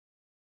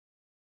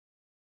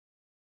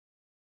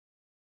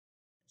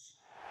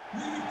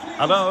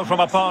Hello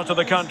from a part of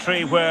the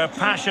country where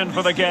passion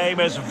for the game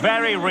is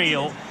very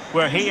real.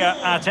 We're here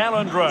at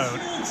Elland Road.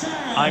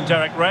 I'm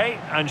Derek Ray,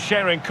 and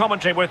sharing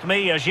commentary with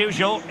me, as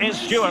usual, is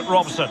Stuart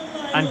Robson.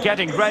 And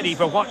getting ready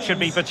for what should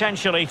be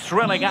potentially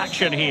thrilling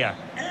action here.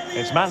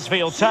 It's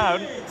Mansfield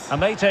Town,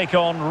 and they take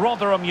on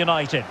Rotherham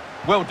United.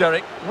 Well,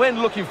 Derek,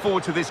 when looking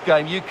forward to this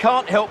game, you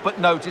can't help but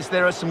notice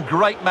there are some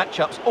great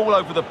matchups all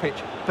over the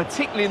pitch,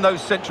 particularly in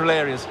those central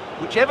areas.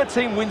 Whichever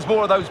team wins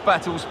more of those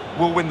battles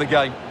will win the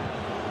game.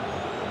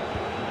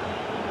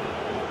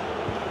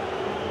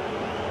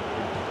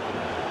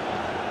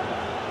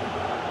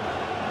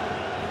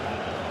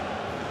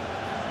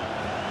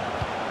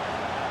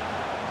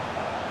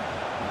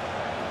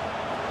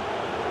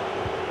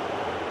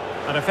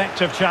 An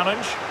effective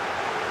challenge.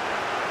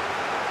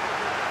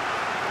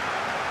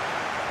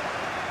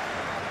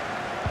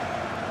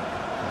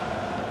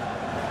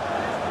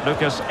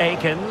 Lucas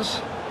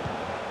Akins.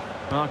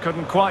 Well,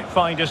 couldn't quite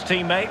find his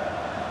teammate.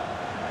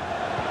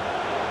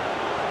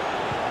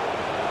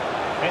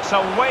 It's a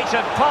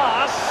weighted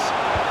pass.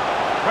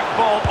 Quick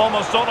ball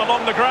almost on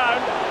along the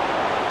ground.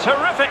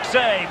 Terrific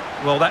save.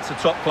 Well, that's a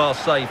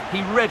top-class save.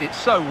 He read it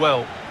so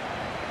well.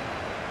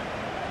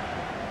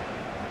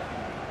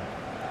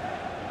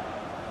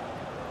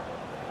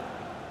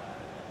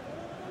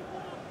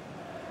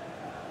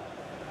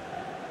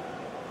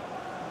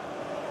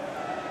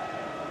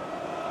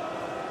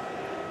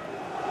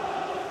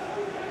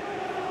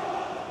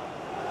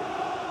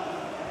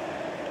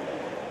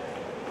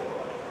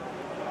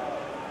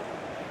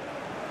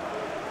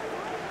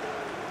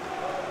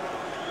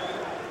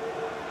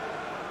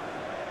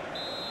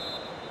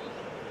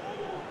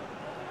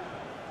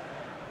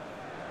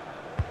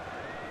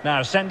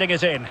 Now sending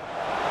it in.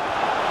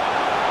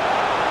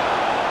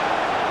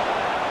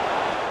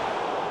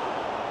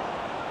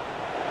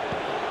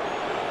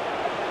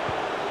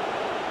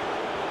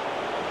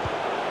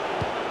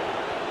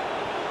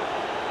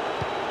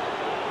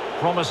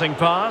 Promising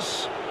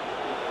pass.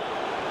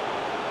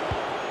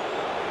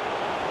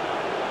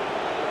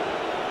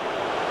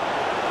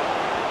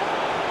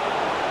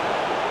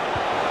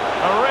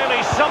 A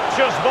really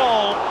sumptuous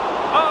ball.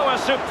 Oh, a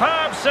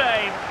superb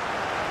save.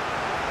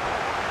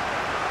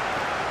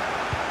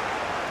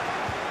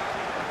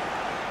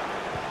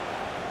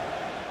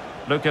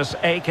 Lucas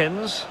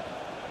Akins.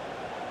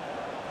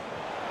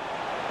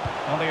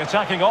 Well, the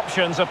attacking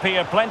options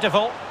appear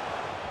plentiful.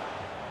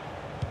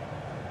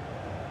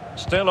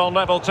 Still on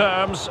level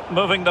terms,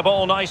 moving the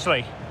ball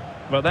nicely.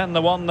 But then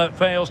the one that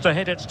fails to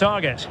hit its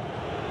target.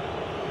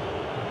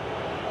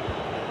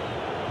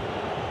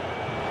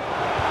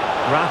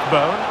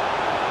 Rathbone.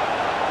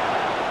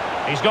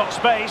 He's got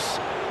space.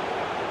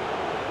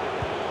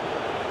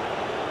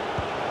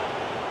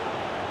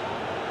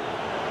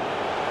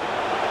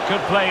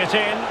 Could play it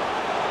in.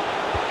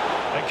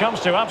 It comes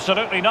to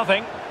absolutely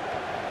nothing.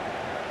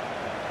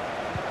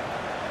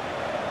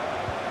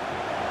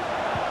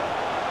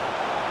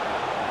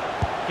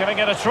 Giving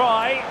it a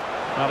try.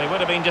 Well, he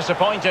would have been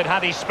disappointed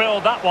had he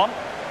spilled that one.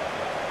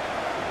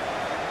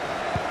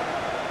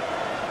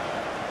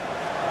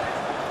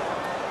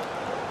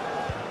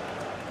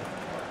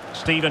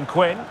 Stephen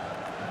Quinn.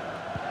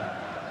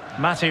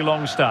 Matty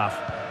Longstaff.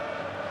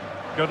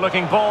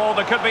 Good-looking ball.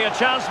 There could be a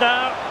chance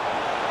now.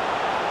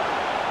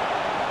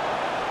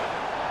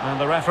 And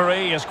the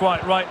referee is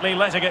quite rightly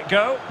letting it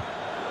go.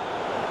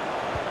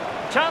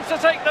 Chance to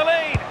take the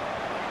lead.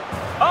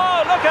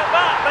 Oh, look at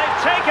that. They've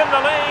taken the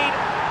lead.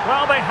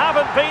 Well, they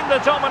haven't been the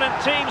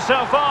dominant team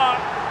so far,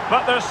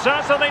 but they're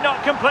certainly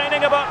not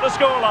complaining about the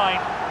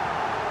scoreline.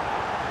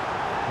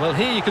 Well,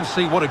 here you can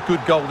see what a good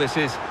goal this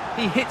is.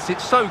 He hits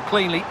it so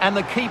cleanly, and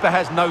the keeper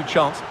has no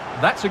chance.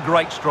 That's a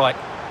great strike.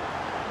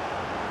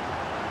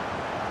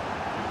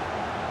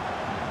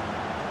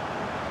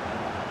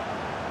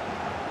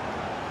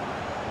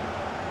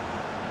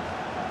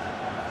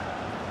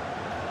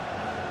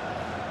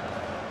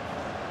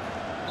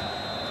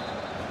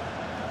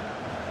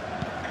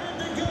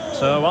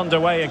 So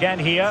underway again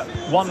here,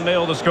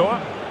 1-0 the score.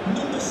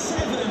 Number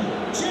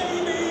 7,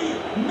 Jamie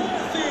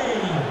Murphy.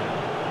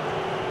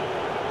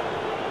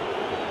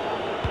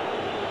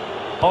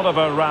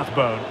 Oliver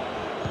Rathbone.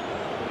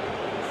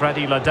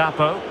 Freddie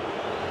Ladapo.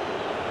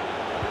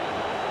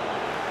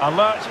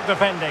 Alert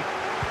defending.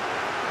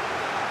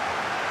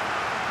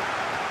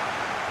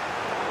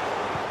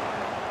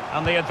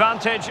 And the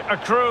advantage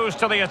accrues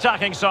to the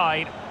attacking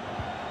side.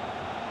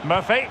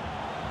 Murphy.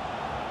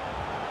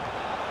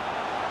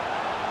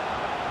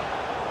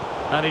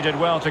 And he did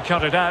well to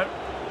cut it out.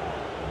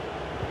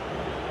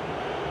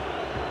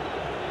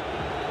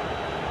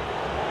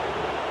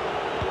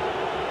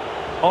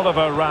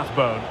 Oliver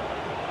Rathbone.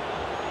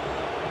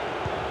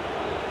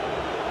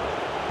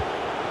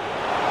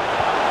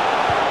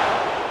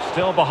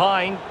 Still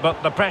behind,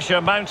 but the pressure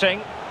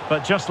mounting.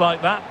 But just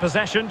like that,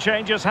 possession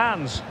changes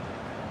hands.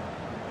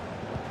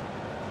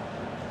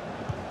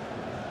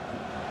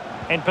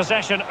 In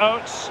possession,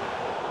 Oates.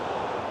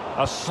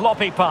 A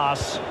sloppy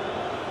pass.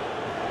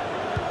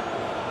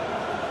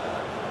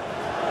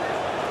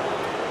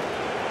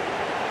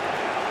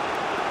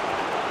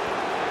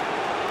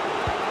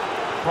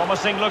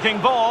 Promising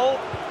looking ball.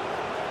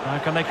 Now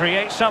can they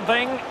create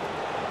something?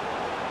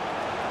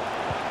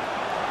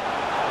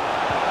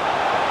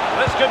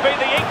 This could be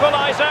the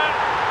equaliser.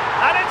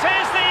 And it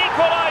is the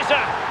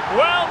equaliser.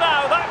 Well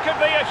now, that could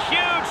be a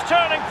huge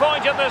turning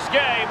point in this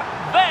game.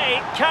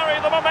 They carry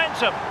the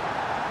momentum.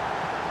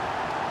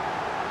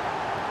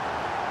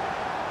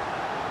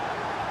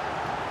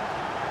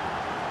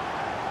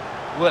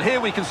 Well, here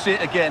we can see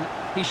it again.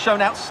 He's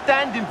shown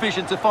outstanding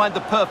vision to find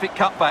the perfect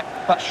cutback.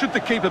 But should the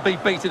keeper be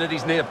beaten at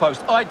his near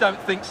post? I don't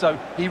think so.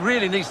 He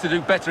really needs to do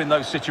better in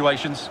those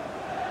situations.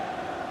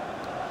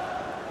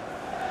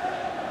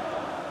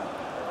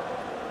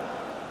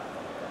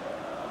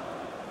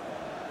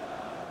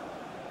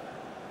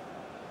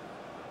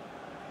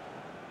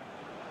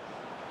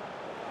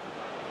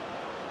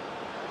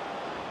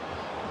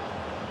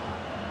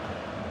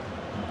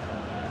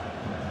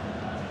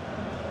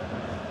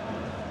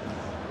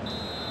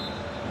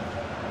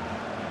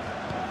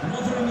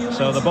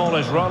 So the ball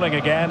is rolling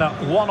again at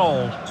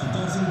 1-1.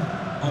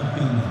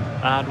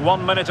 And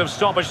 1 minute of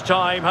stoppage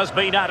time has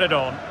been added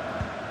on.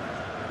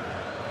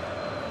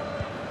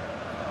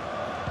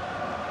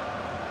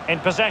 In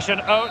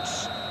possession,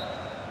 Oates.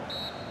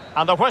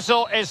 And the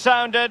whistle is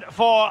sounded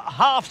for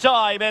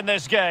half-time in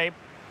this game.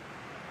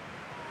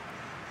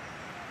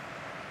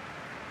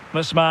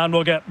 This man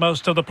will get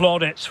most of the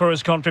plaudits for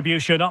his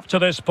contribution up to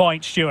this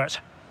point, Stuart.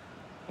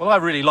 Well, I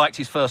really liked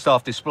his first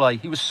half display.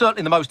 He was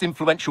certainly the most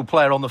influential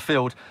player on the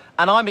field,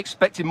 and I'm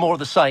expecting more of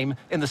the same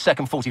in the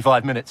second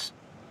 45 minutes.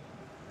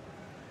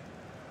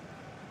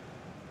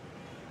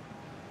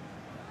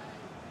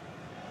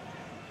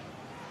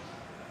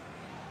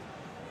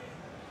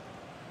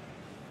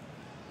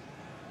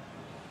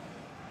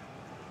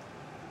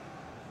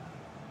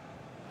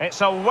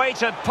 It's a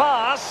weighted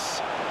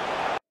pass.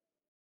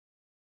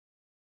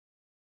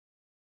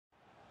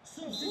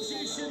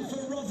 Substitution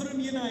for Rotherham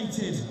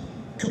United.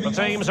 The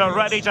teams are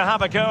ready to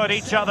have a go at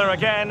each other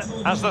again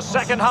as the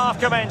second half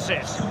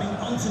commences. Coming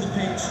onto the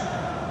pitch,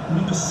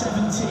 number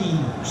 17,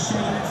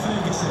 Shane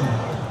Ferguson.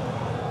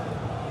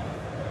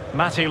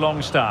 Matty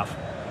Longstaff.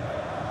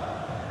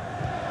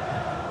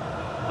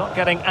 Not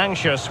getting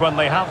anxious when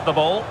they have the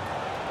ball.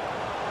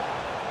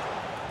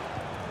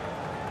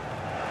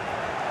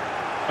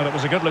 Well, it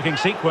was a good-looking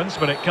sequence,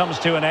 but it comes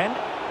to an end.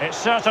 It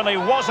certainly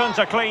wasn't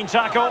a clean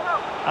tackle,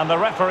 and the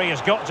referee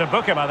has got to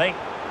book him, I think.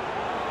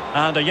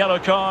 And a yellow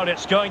card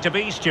it's going to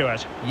be,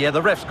 Stuart. Yeah, the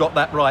ref's got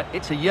that right.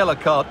 It's a yellow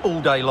card all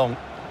day long.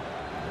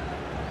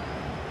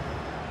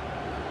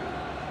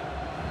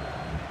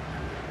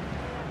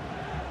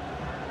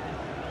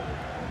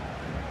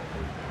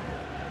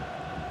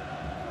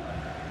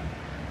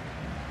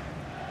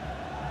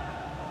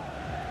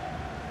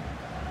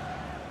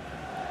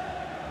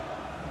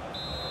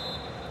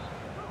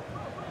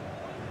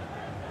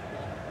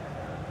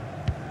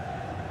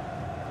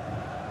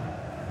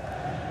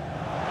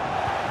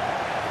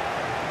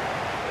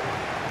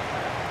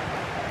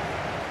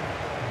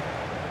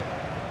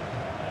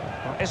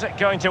 Is it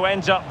going to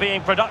end up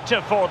being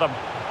productive for them?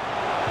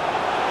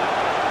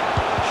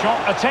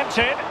 Shot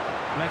attempted,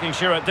 making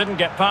sure it didn't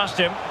get past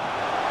him.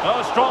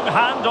 Oh, strong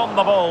hand on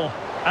the ball.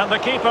 And the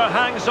keeper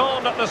hangs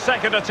on at the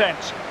second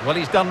attempt. Well,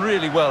 he's done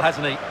really well,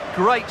 hasn't he?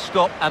 Great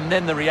stop and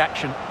then the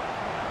reaction.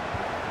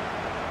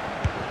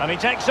 And he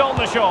takes on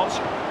the shot.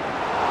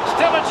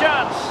 Still a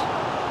chance.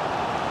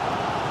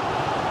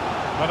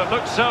 But it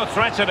looked so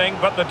threatening,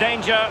 but the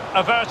danger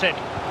averted.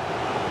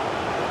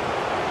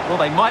 Well,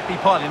 they might be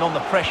piling on the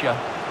pressure,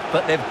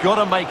 but they've got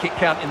to make it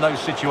count in those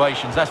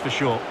situations, that's for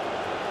sure.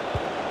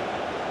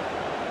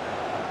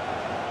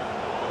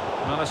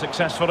 Well, a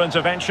successful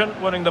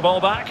intervention, winning the ball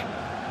back.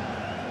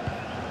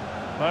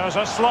 There's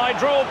a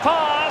slide rule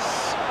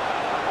pass.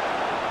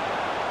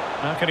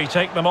 How can he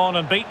take them on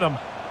and beat them?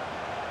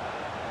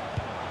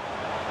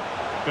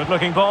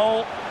 Good-looking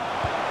ball.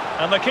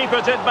 And the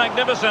keeper did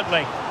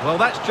magnificently. Well,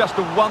 that's just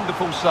a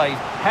wonderful save.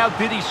 How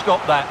did he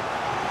stop that?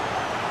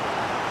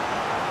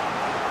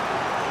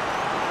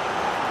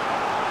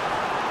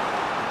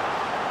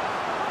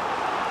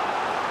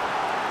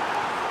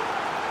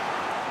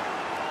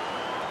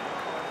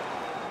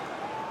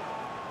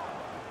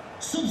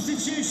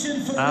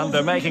 Substitution for And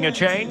they're making a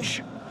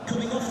change.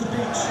 Coming off the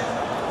pitch,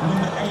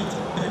 number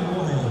 8, Ben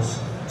Wiles.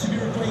 To be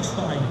replaced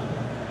by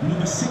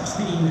number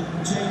 16,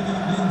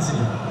 Jamie Lindsay.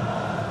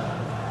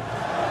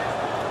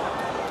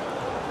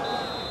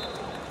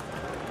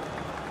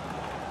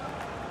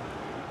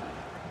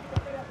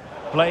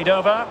 Played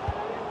over.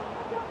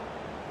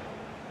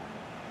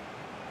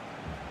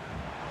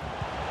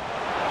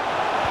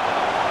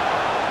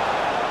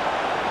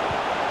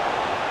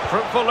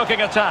 Fruitful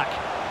looking attack.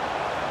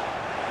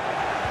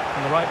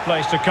 In the right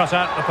place to cut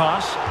out the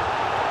pass.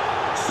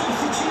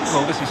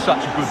 Well, this is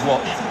such a good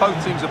watch.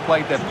 Both teams have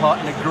played their part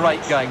in a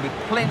great game with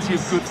plenty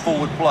of good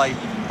forward play.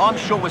 I'm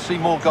sure we'll see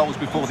more goals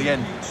before the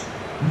end.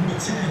 Number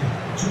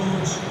 10,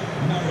 George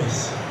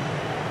Norris.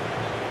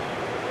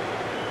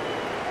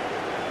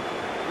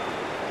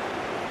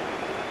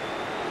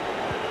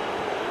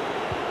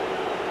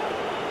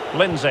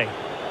 Lindsay.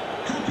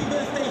 Happy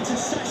birthday to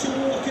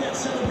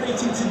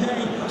Celebrating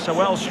today. That's a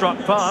well-struck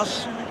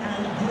pass.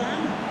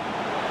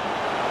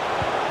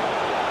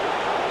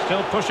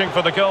 Still pushing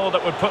for the goal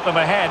that would put them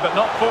ahead, but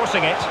not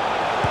forcing it.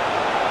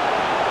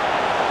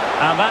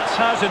 And that's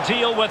how to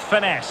deal with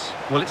finesse.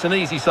 Well, it's an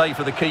easy save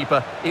for the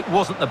keeper. It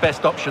wasn't the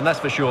best option, that's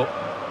for sure.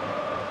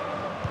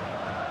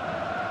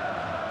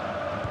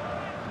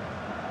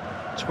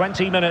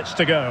 20 minutes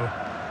to go.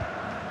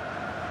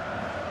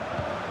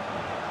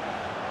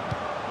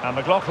 And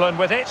McLaughlin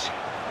with it.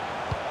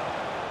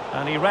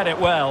 And he read it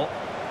well.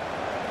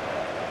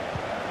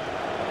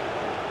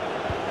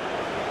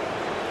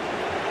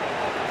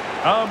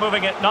 Oh,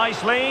 moving it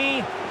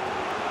nicely.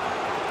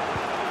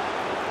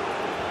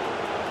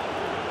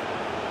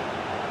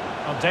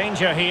 Well,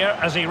 danger here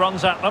as he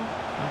runs at them.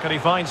 And can he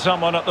find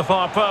someone at the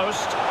far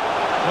post?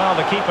 Well,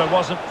 the keeper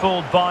wasn't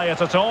fooled by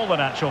it at all, in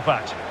actual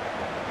fact.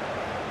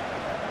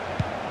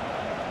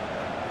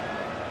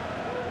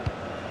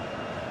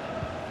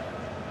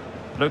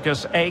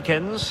 Lucas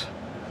Akins,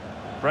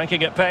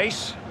 breaking at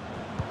pace.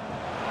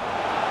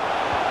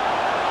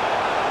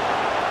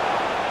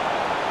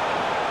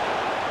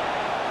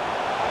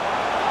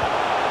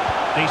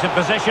 Decent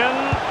position.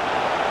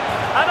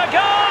 And a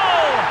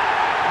goal!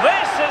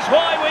 This is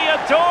why we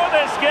adore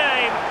this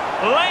game.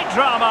 Late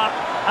drama,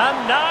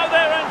 and now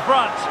they're in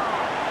front.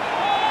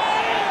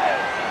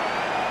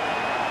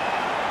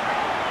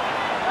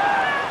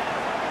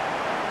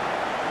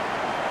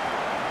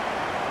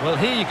 Well,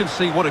 here you can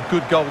see what a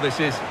good goal this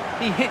is.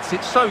 He hits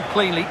it so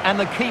cleanly and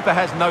the keeper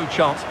has no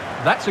chance.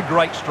 That's a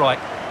great strike.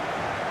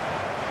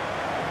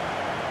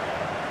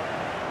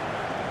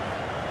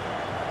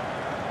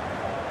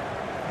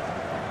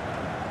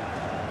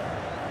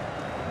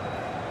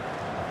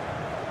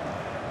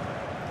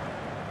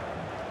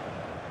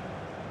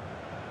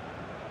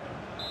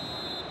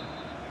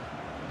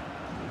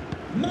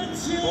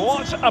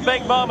 What a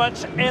big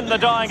moment in the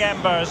dying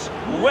embers.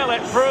 Will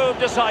it prove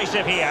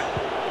decisive here?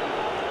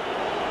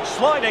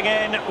 Sliding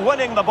in,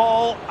 winning the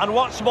ball, and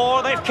what's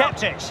more, they've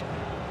kept it.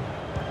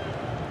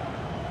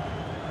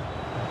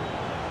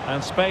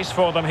 And space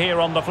for them here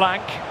on the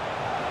flank.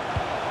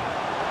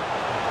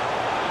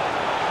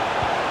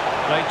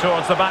 Played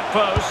towards the back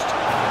post.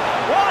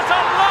 What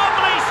a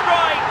lovely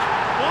strike!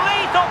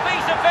 Lethal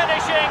piece of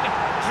finishing,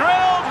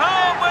 drilled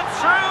home with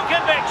true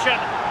conviction.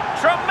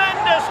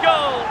 Tremendous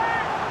goal!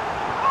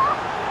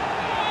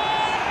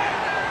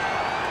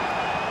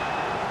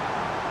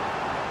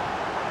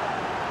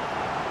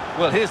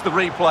 Well, here's the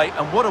replay,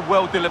 and what a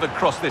well-delivered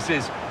cross this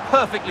is.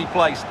 Perfectly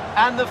placed,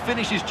 and the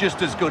finish is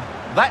just as good.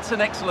 That's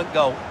an excellent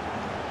goal.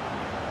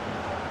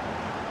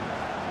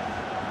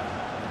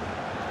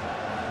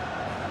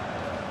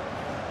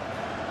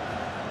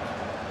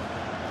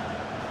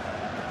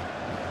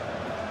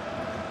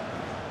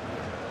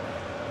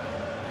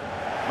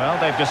 Well,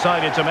 they've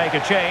decided to make a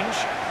change.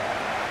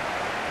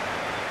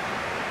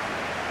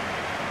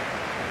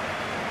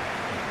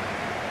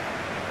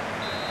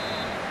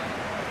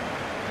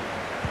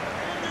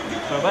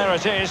 So there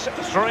it is,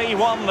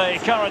 3-1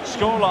 the current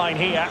scoreline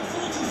here.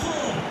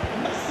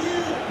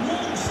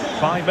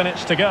 5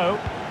 minutes to go.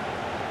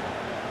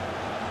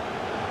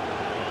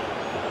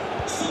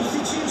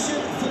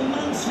 Substitution for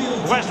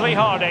Mansfield. Wesley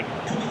Harding.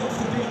 Coming off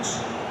the pitch.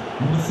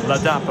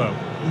 Ladapo.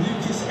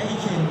 Lucas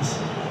Akins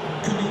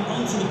coming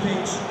onto the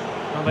pitch.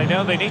 Well, they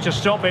know they need to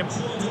stop him.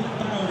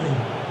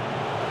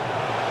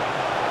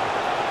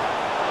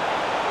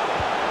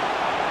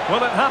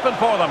 Will it happen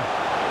for them?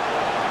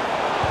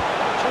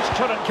 Just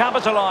couldn't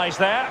capitalise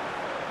there.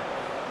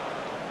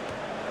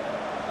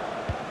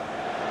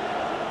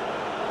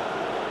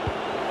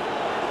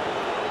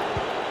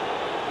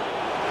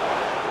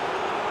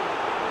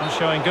 And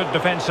showing good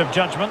defensive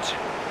judgment.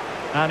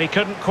 And he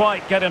couldn't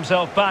quite get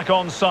himself back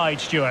on side,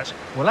 Stuart.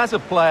 Well, as a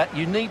player,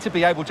 you need to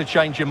be able to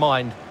change your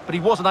mind, but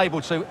he wasn't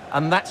able to,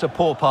 and that's a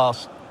poor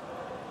pass.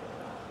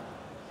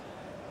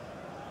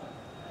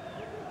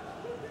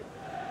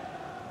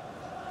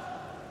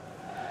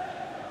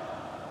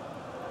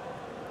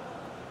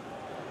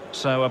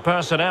 So a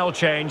personnel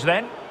change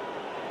then.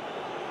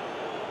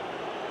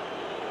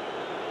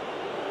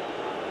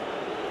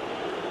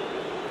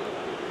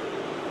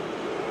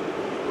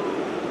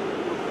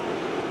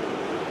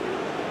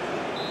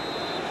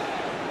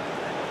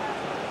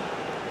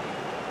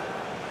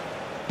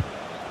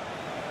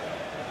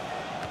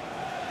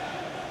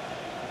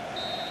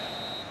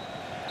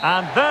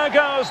 And there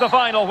goes the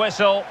final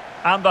whistle,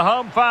 and the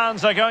home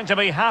fans are going to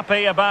be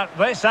happy about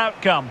this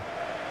outcome.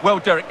 Well,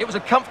 Derek, it was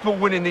a comfortable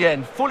win in the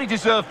end. Fully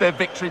deserved their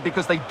victory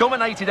because they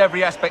dominated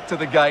every aspect of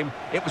the game.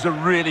 It was a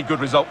really good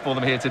result for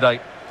them here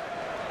today.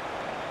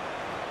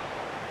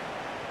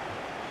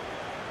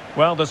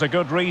 Well, there's a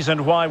good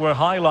reason why we're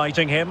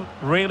highlighting him.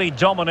 Really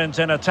dominant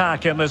in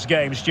attack in this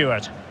game,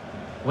 Stuart.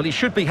 Well, he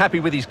should be happy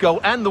with his goal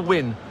and the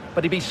win,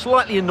 but he'd be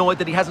slightly annoyed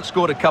that he hasn't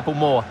scored a couple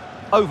more.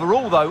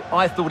 Overall, though,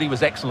 I thought he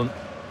was excellent.